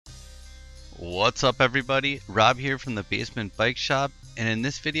What's up everybody, Rob here from the Basement Bike Shop, and in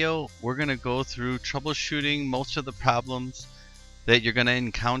this video we're going to go through troubleshooting most of the problems that you're going to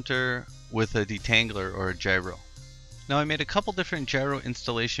encounter with a detangler or a gyro. Now I made a couple different gyro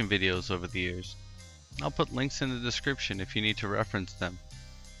installation videos over the years. I'll put links in the description if you need to reference them.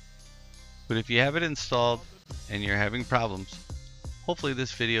 But if you have it installed and you're having problems, hopefully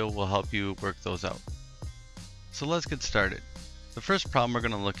this video will help you work those out. So let's get started. The first problem we're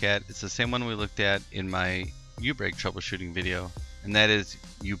going to look at is the same one we looked at in my U-brake troubleshooting video, and that is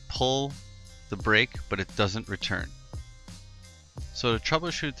you pull the brake but it doesn't return. So to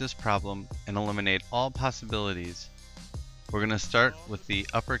troubleshoot this problem and eliminate all possibilities, we're going to start with the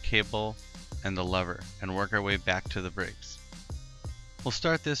upper cable and the lever and work our way back to the brakes. We'll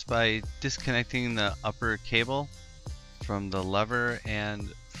start this by disconnecting the upper cable from the lever and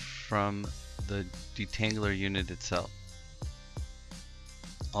from the detangler unit itself.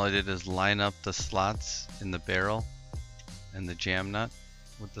 All I did is line up the slots in the barrel and the jam nut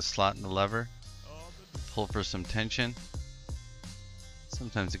with the slot and the lever, pull for some tension.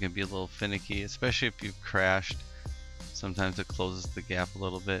 Sometimes it can be a little finicky, especially if you've crashed. Sometimes it closes the gap a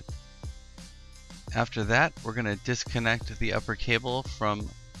little bit. After that, we're going to disconnect the upper cable from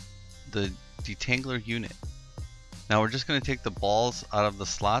the detangler unit. Now we're just going to take the balls out of the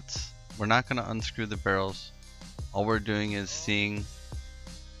slots. We're not going to unscrew the barrels. All we're doing is seeing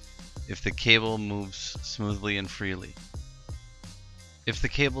if the cable moves smoothly and freely. If the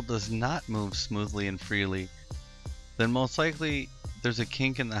cable does not move smoothly and freely, then most likely there's a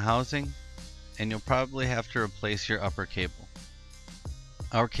kink in the housing and you'll probably have to replace your upper cable.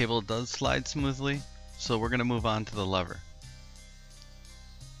 Our cable does slide smoothly, so we're going to move on to the lever.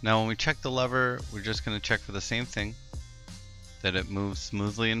 Now when we check the lever, we're just going to check for the same thing, that it moves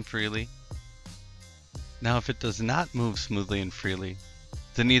smoothly and freely. Now if it does not move smoothly and freely,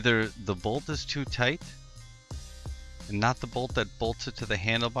 then either the bolt is too tight, and not the bolt that bolts it to the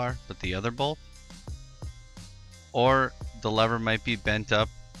handlebar, but the other bolt, or the lever might be bent up,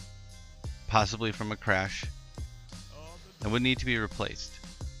 possibly from a crash, and would need to be replaced.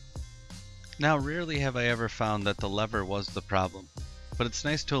 Now rarely have I ever found that the lever was the problem, but it's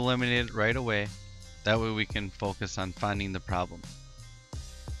nice to eliminate it right away. That way we can focus on finding the problem.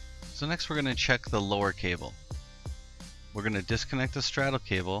 So next we're going to check the lower cable. We're going to disconnect the straddle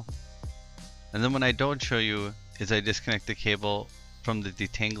cable, and then what I don't show you is I disconnect the cable from the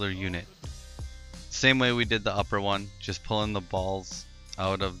detangler unit. Same way we did the upper one, just pulling the balls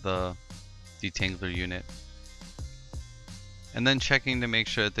out of the detangler unit. And then checking to make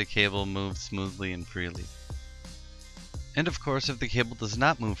sure that the cable moves smoothly and freely. And of course, if the cable does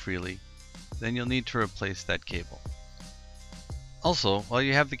not move freely, then you'll need to replace that cable. Also, while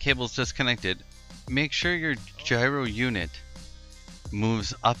you have the cables disconnected, make sure your gyro unit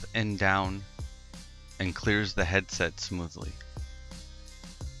moves up and down and clears the headset smoothly.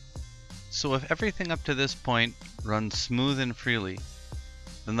 So if everything up to this point runs smooth and freely,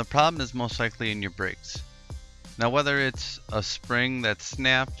 then the problem is most likely in your brakes. Now whether it's a spring that's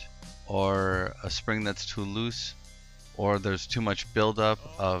snapped, or a spring that's too loose, or there's too much buildup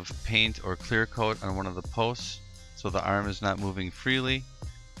of paint or clear coat on one of the posts, so the arm is not moving freely.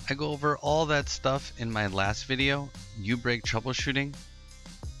 I go over all that stuff in my last video, U-brake troubleshooting.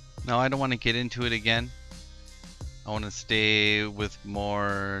 Now I don't want to get into it again. I want to stay with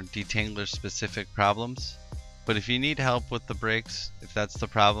more detangler specific problems. But if you need help with the brakes, if that's the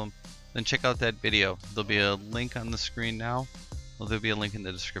problem, then check out that video. There'll be a link on the screen now, or there'll be a link in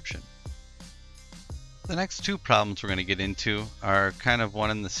the description. The next two problems we're going to get into are kind of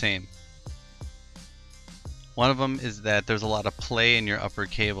one and the same. One of them is that there's a lot of play in your upper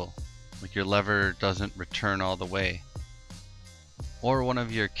cable, like your lever doesn't return all the way, or one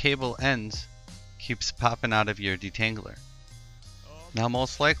of your cable ends keeps popping out of your detangler. Now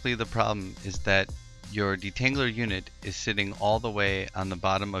most likely the problem is that your detangler unit is sitting all the way on the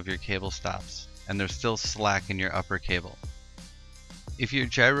bottom of your cable stops and there's still slack in your upper cable. If your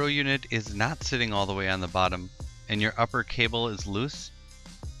gyro unit is not sitting all the way on the bottom and your upper cable is loose,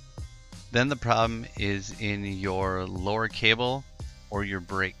 then the problem is in your lower cable or your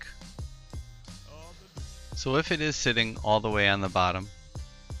brake. So if it is sitting all the way on the bottom,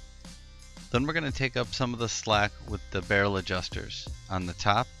 then we're going to take up some of the slack with the barrel adjusters on the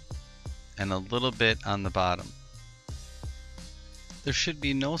top and a little bit on the bottom. There should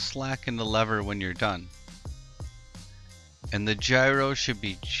be no slack in the lever when you're done. And the gyro should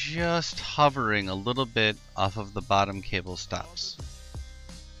be just hovering a little bit off of the bottom cable stops.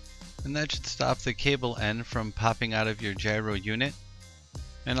 And that should stop the cable end from popping out of your gyro unit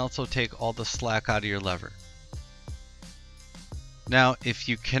and also take all the slack out of your lever. Now, if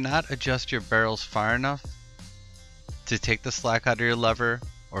you cannot adjust your barrels far enough to take the slack out of your lever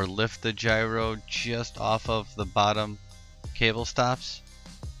or lift the gyro just off of the bottom cable stops,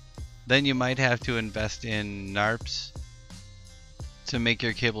 then you might have to invest in NARPs to make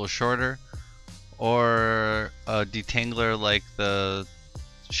your cable shorter, or a detangler like the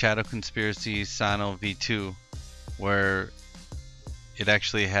Shadow Conspiracy Sono V2, where it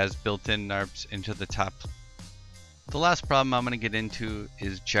actually has built-in NARPs into the top. The last problem I'm going to get into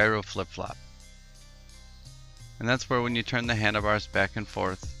is gyro flip-flop. And that's where when you turn the handlebars back and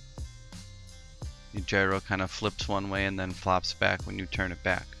forth, your gyro kind of flips one way and then flops back when you turn it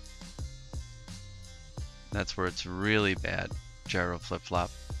back. That's where it's really bad, gyro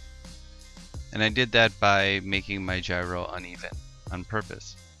flip-flop. And I did that by making my gyro uneven on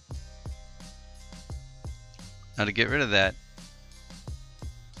purpose. Now to get rid of that,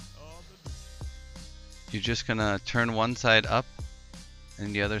 you're just gonna turn one side up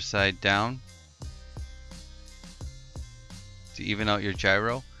and the other side down to even out your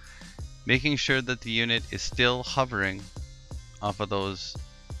gyro, making sure that the unit is still hovering off of those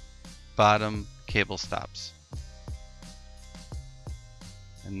bottom cable stops.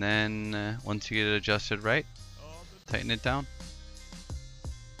 And then once you get it adjusted right, tighten it down.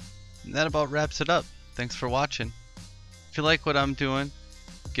 And that about wraps it up. Thanks for watching. If you like what I'm doing,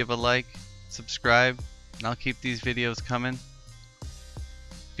 give a like, subscribe, and I'll keep these videos coming.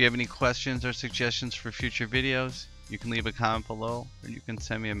 If you have any questions or suggestions for future videos, you can leave a comment below or you can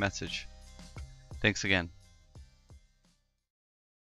send me a message. Thanks again.